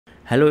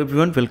Hello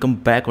everyone, welcome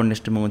back on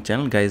Next Moment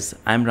channel. Guys,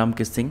 I'm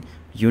Ramkesh Singh,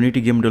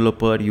 Unity game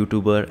developer,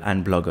 YouTuber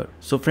and blogger.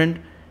 So friend,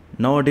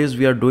 nowadays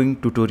we are doing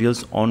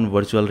tutorials on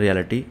virtual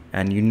reality,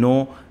 and you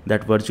know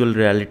that virtual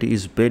reality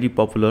is very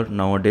popular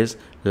nowadays.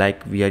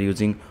 Like we are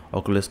using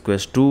Oculus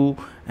Quest 2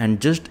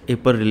 and just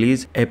Apple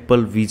released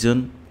Apple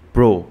Vision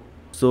Pro.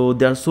 So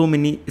there are so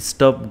many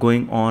stuff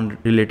going on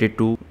related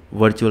to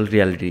virtual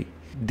reality.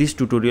 This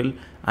tutorial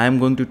I am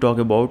going to talk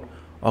about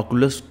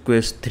Oculus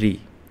Quest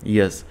 3.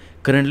 Yes,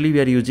 currently we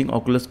are using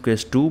Oculus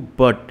Quest 2,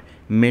 but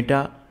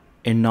Meta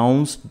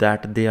announced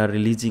that they are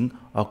releasing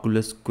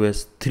Oculus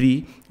Quest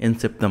 3 in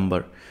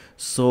September.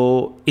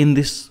 So in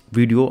this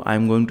video I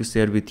am going to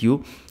share with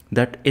you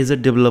that as a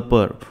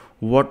developer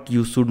what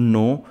you should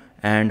know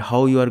and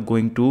how you are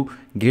going to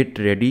get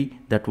ready,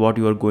 that what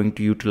you are going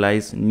to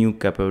utilize new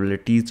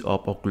capabilities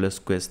of Oculus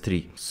Quest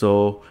 3.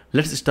 So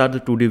let's start the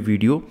today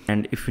video,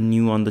 and if you're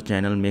new on the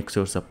channel, make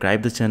sure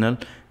subscribe the channel,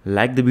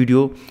 like the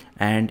video,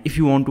 and if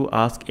you want to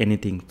ask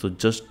anything, so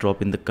just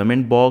drop in the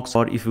comment box,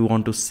 or if you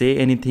want to say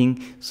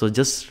anything, so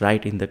just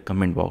write in the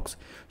comment box.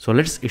 So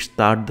let's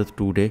start the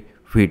today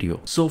video.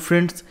 So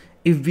friends,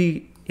 if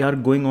we are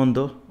going on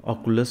the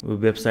Oculus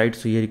website,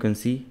 so here you can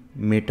see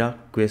Meta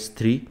Quest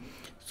 3.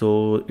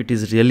 So it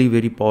is really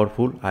very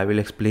powerful. I will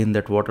explain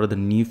that what are the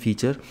new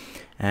feature,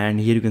 and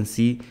here you can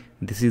see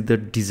this is the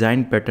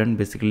design pattern.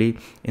 Basically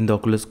in the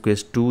Oculus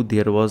Quest 2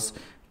 there was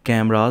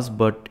cameras,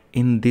 but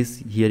in this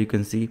here you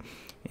can see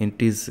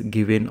it is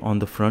given on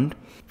the front,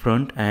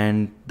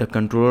 and the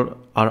controller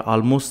are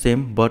almost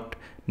same but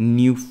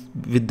new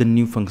with the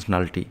new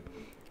functionality.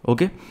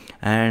 Okay,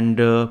 and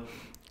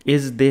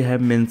as they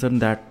have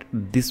mentioned that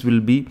this will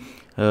be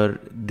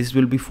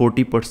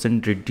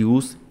 40%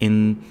 reduced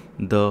in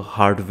the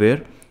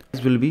hardware.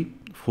 This will be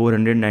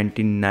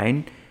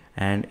 499,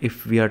 and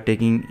if we are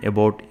taking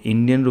about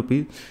Indian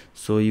rupees,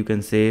 so you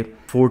can say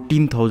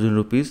 14,000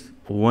 rupees,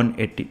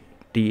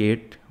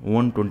 128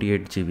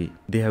 GB.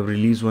 They have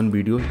released one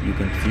video, you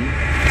can see.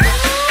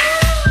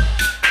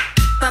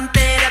 Pump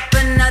it up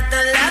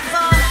another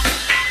level,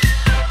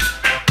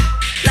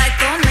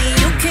 like only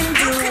you can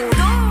do.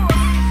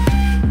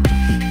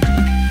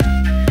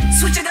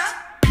 Switch it up.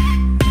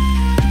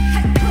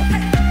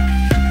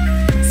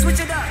 Switch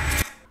it up.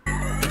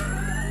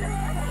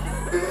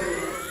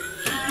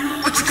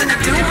 What you gonna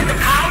do with the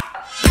power?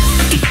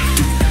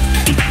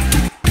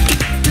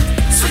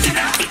 Switch it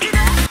up.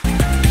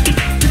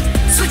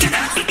 Switch it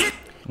up.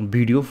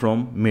 Video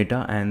from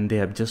Meta, and they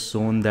have just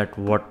shown that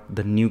what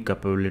the new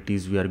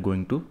capabilities we are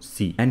going to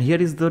see. And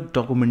here is the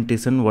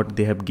documentation what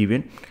they have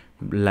given,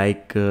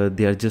 like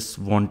they are just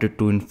wanted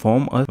to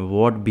inform us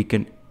what we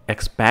can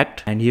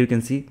expect. And here you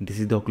can see this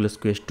is the Oculus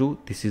Quest 2,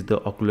 this is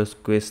the Oculus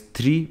Quest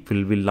 3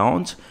 will be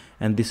launched,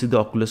 and this is the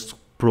Oculus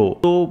Pro.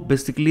 So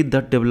basically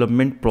the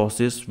development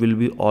process will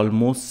be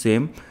almost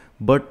same,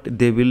 but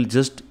they will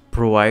just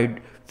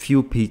provide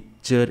few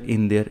feature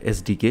in their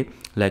SDK,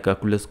 like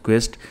Oculus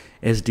Quest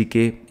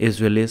SDK as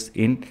well as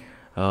in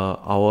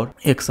our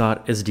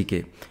XR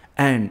SDK.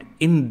 And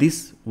in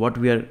this what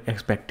we are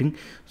expecting,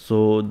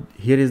 so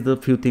here is the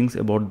few things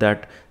about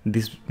that.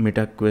 This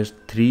Meta Quest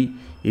 3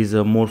 is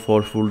a more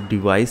powerful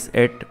device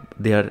at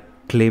they are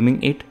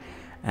claiming it,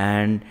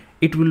 and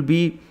it will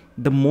be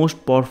the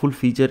most powerful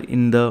feature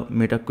in the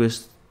Meta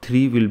Quest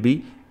 3 will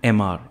be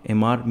MR.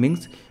 MR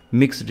means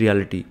mixed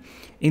reality.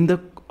 In the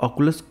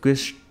Oculus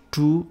Quest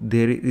 2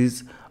 there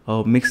is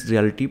mixed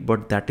reality,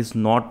 but that is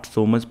not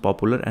so much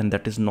popular and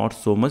that is not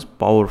so much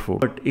powerful.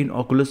 But in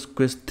Oculus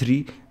Quest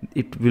 3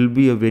 it will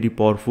be a very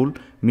powerful,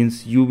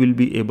 means you will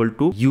be able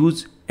to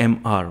use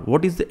MR.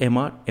 What is the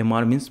MR?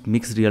 MR means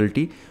mixed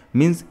reality,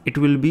 means it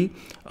will be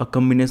a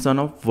combination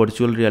of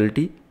virtual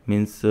reality,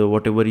 means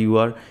whatever you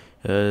are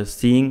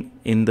seeing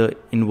in the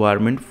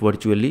environment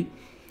virtually,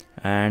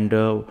 and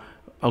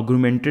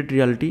augmented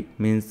reality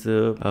means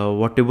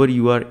whatever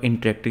you are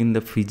interacting in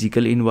the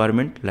physical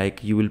environment,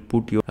 like you will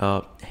put your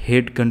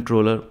head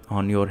controller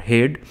on your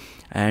head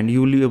and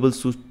you will be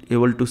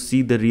able to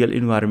see the real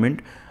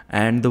environment,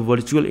 and the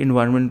virtual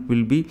environment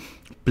will be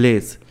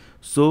place.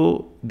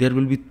 So there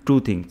will be two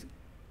things,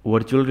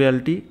 virtual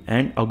reality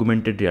and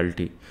augmented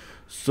reality.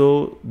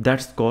 So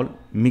that's called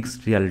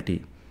mixed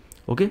reality.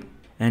 Okay,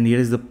 and here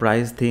is the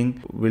price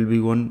thing, will be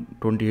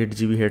 128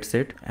 GB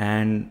headset,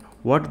 and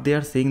what they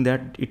are saying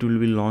that it will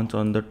be launched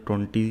on the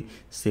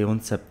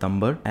 27th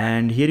September.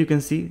 And here you can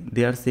see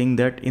they are saying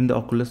that in the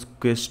Oculus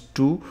Quest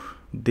 2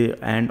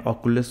 and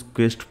Oculus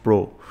Quest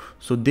Pro,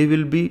 so they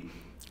will be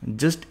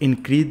just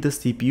increase the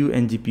CPU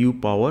and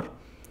GPU power,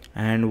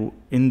 and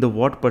in the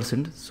what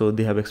percent, so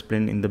they have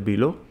explained in the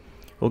below.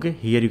 Okay,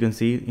 here you can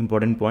see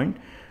important point.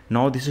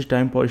 Now this is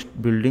time for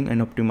building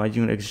and optimizing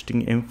your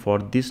existing aim for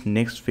this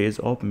next phase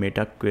of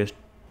Meta Quest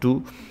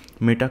 2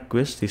 Meta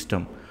Quest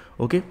system.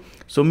 Okay,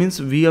 so means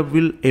we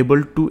will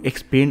able to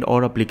expand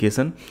our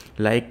application,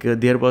 like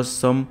there was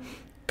some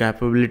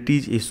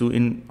capabilities issue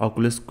in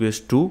Oculus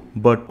Quest 2,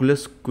 but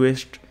Oculus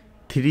Quest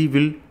 3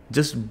 will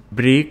just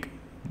break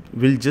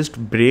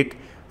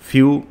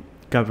few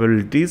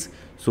capabilities,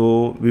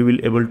 so we will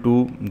able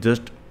to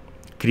just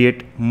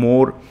create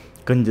more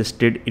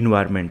congested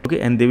environment.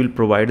 Okay, and they will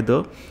provide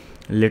the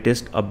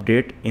latest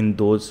update in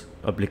those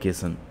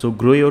applications. So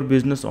grow your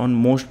business on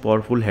most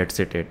powerful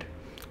headset.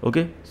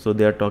 Okay, so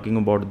they are talking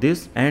about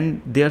this,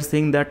 and they are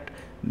saying that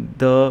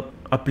the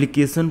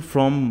application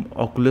from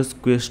Oculus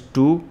Quest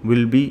 2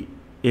 will be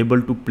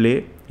able to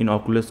play in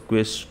Oculus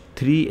Quest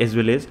 3 as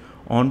well as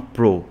on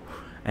Pro,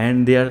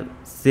 and they are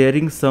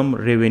sharing some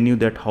revenue,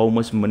 that how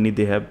much money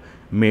they have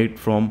made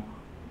from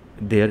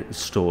their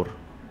store.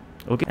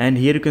 Okay, and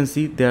here you can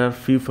see there are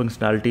few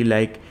functionality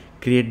like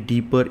create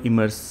deeper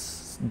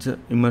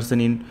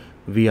immersion in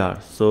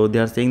VR. So they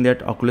are saying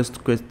that Oculus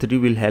Quest 3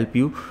 will help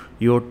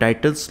your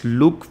titles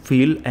look,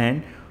 feel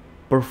and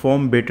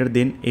perform better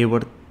than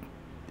ever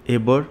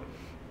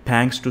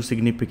thanks to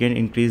significant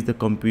increase the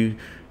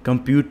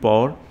compute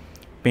power,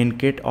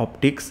 pancake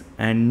optics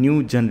and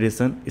new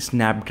generation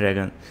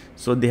Snapdragon.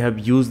 So they have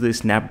used the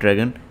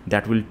Snapdragon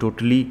that will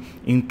totally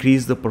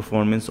increase the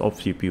performance of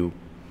CPU.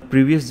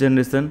 Previous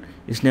generation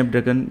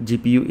Snapdragon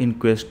GPU in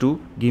Quest 2,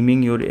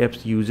 giving your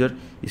app's user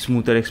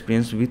smoother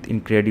experience with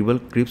incredible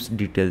crisp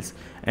details.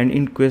 And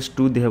in Quest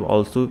 2 they have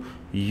also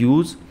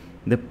used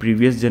the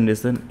previous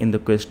generation in the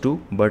Quest 2,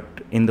 but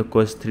in the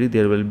Quest 3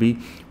 there will be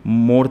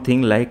more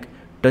thing like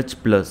touch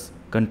plus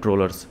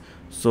controllers.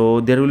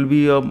 So there will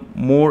be a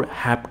more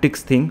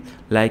haptics thing,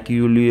 like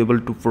you will be able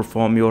to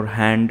perform your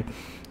hand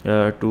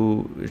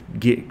to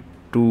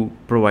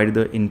provide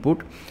the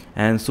input.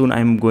 And soon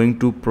I'm going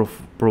to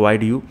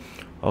provide you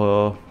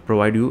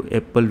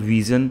Apple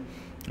Vision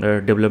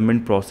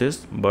development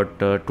process, but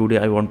today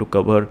I want to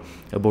cover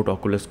about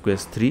Oculus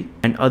Quest 3.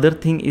 And other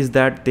thing is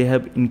that they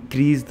have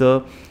increased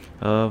the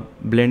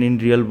blend in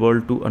real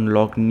world to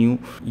unlock new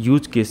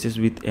use cases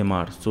with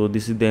MR. So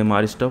this is the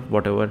MR stuff,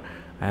 whatever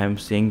I am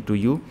saying to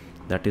you,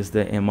 that is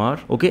the MR.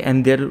 Okay,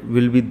 and there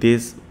will be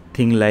this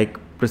thing like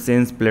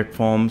presence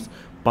platforms,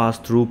 pass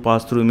through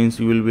means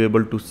you will be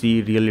able to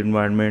see real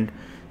environment.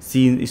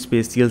 See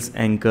spatials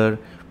anchor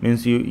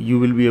means you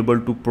will be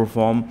able to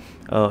perform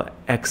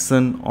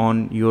action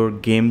on your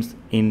games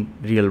in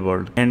real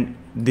world. And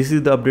this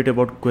is the update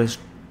about Quest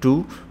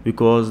 2,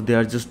 because they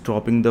are just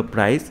dropping the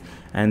price,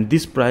 and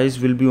this price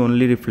will be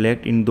only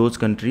reflect in those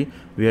country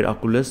where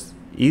Oculus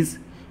is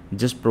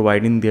just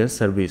providing their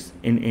service.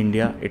 In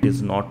India it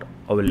is not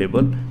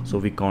available, so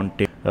we can't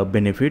take a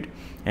benefit.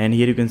 And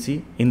here you can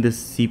see in the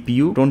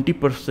CPU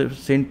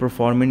 20%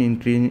 performance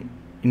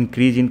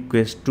increase in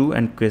Quest 2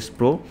 and Quest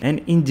Pro,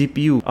 and in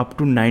GPU up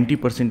to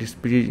 90%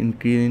 speed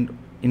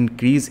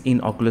increase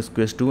in Oculus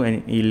Quest 2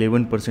 and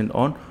 11%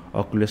 on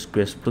Oculus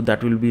Quest. So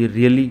that will be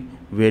really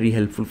very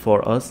helpful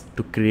for us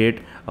to create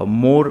a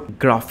more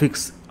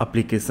graphics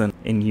application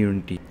in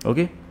Unity.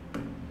 Okay,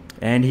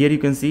 and here you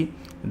can see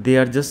they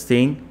are just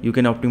saying you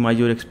can optimize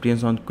your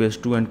experience on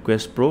Quest 2 and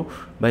Quest Pro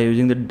by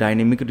using the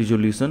dynamic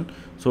resolution.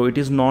 So it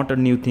is not a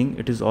new thing,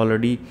 it was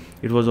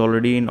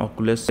already in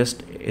Oculus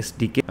Quest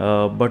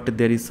SDK, but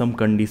there is some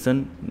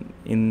condition,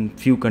 in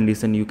few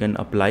condition you can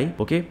apply.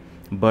 Okay,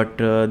 but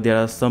there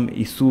are some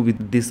issue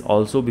with this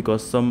also,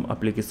 because some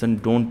application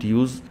don't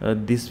use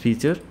this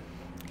feature,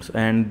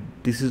 and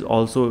this is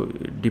also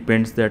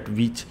depends that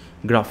which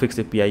graphics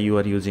API you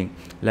are using,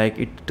 like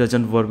it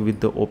doesn't work with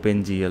the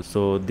OpenGL.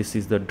 So this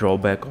is the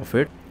drawback of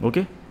it.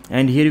 Okay,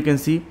 and here you can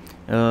see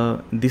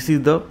this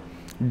is the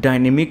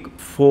dynamic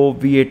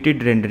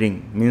foveated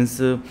rendering,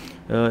 means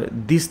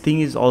this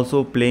thing is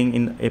also playing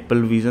in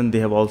Apple Vision. They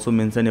have also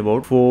mentioned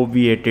about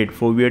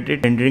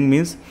foveated rendering,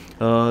 means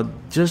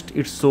just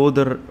it show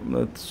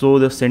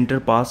the center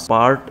pass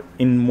part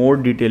in more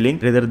detailing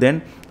rather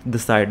than the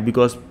side,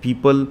 because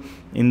people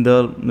in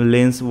the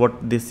lens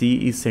what they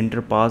see is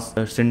center pass,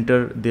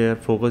 center, their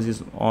focus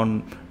is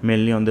on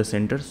mainly on the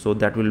center. So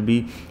that will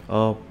be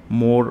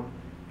more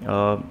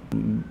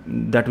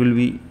that will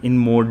be in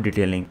more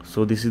detailing.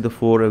 So this is the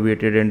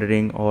foveated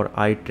rendering or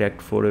eye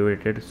tracked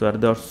foveated. So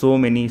there are so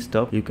many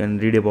stuff you can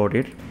read about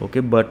it. Okay,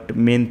 but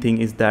main thing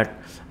is that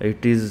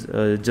it is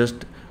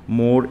just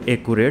more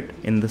accurate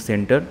in the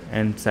center,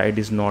 and side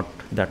is not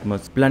that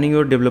much. Planning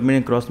your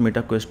development across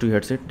Meta Quest 2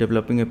 headset.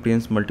 Developing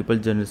experience multiple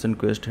generation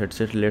Quest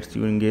headset lets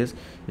you engage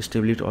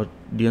established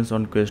audience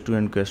on Quest 2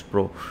 and Quest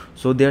Pro.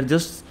 So they are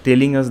just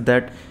telling us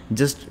that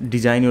just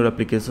design your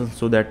application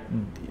so that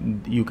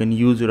you can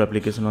use your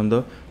application on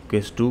the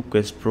Quest 2,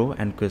 Quest Pro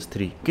and Quest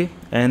 3. Okay,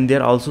 and they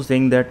are also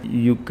saying that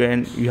you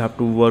have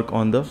to work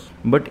on the,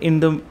 but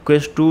in the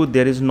Quest 2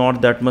 there is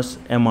not that much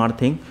MR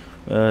thing.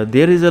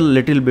 There is a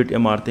little bit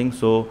MR thing,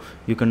 so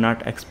you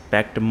cannot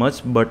expect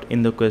much, but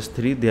in the Quest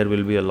 3 there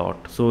will be a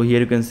lot. So here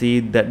you can see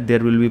that there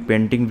will be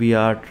painting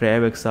VR,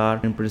 Trav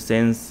XR and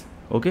presence.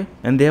 Okay,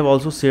 and they have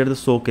also shared the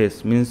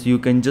showcase, means you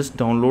can just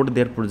download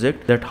their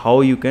project, that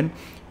how you can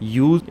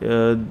use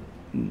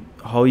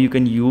how you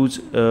can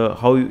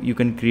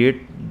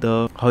create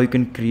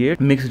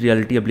mixed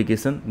reality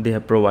application they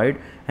have provide.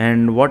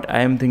 And what I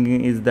am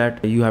thinking is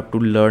that you have to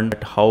learn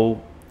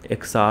how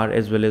XR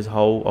as well as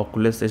how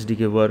Oculus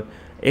SDK work,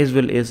 as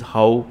well as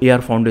how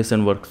AR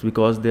Foundation works,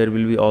 because there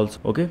will be also.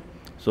 Okay,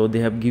 so they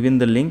have given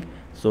the link.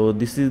 So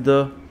this is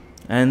the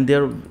and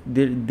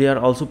they are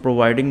also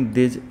providing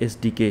this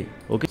SDK.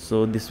 Okay,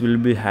 so this will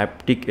be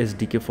haptic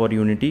SDK for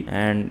Unity,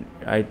 and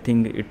I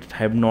think it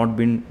have not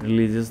been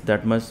released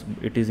that much.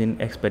 It is in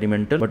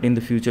experimental, but in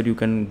the future you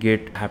can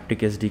get haptic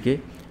SDK.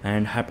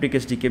 And haptic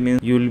SDK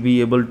means you will be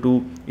able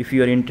to, if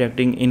you are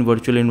interacting in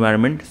virtual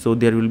environment, so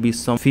there will be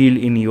some feel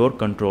in your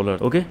controller.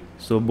 Okay,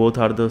 so both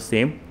are the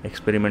same,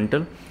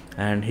 experimental.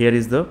 And here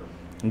is the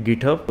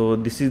GitHub. So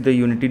this is the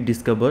Unity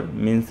Discover,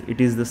 means it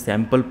is the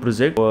sample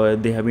project.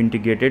 They have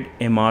integrated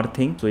MR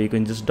thing, so you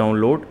can just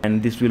download,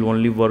 and this will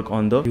only work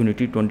on the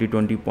Unity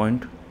 2020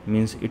 point,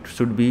 means it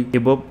should be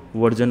above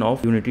version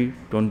of Unity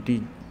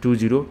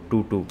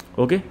 2022.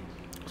 Okay,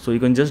 so you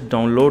can just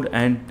download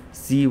and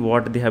see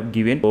what they have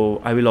given.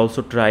 So I will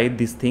also try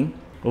this thing.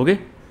 Okay,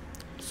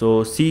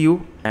 so see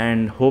you,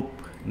 and hope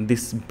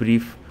this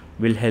brief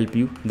will help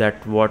you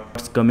that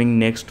what's coming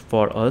next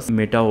for us,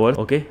 metaverse.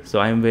 Okay, so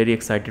I am very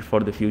excited for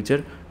the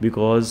future,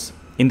 because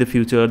in the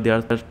future there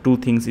are two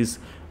things is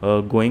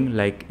going,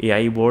 like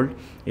AI world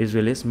as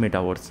well as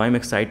metaverse. I'm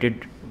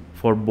excited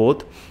for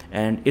both,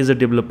 and as a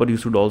developer you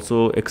should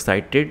also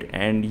excited,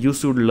 and you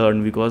should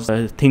learn, because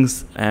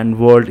things and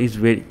world is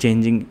very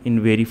changing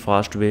in very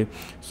fast way.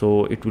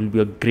 So it will be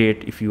a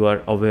great if you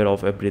are aware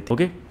of everything.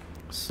 Okay,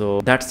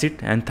 so that's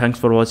it, and thanks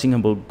for watching.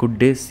 Have a good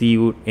day. See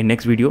you in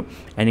next video.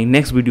 And in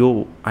next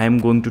video I am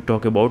going to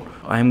talk about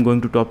Apple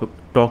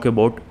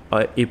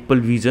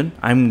Vision.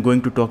 I'm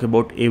going to talk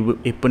about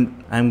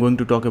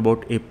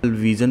Apple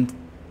Vision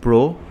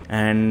Pro,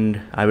 and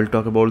I will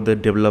talk about the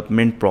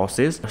development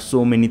process.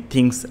 So many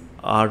things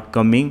are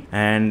coming,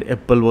 and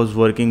Apple was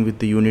working with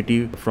the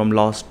Unity from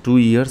last 2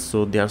 years,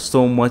 so there are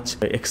so much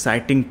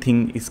exciting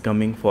thing is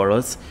coming for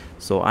us.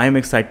 So I am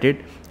excited,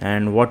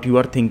 and what you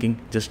are thinking,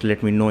 just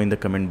let me know in the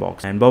comment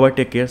box. And bye bye,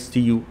 take care, see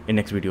you in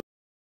next video.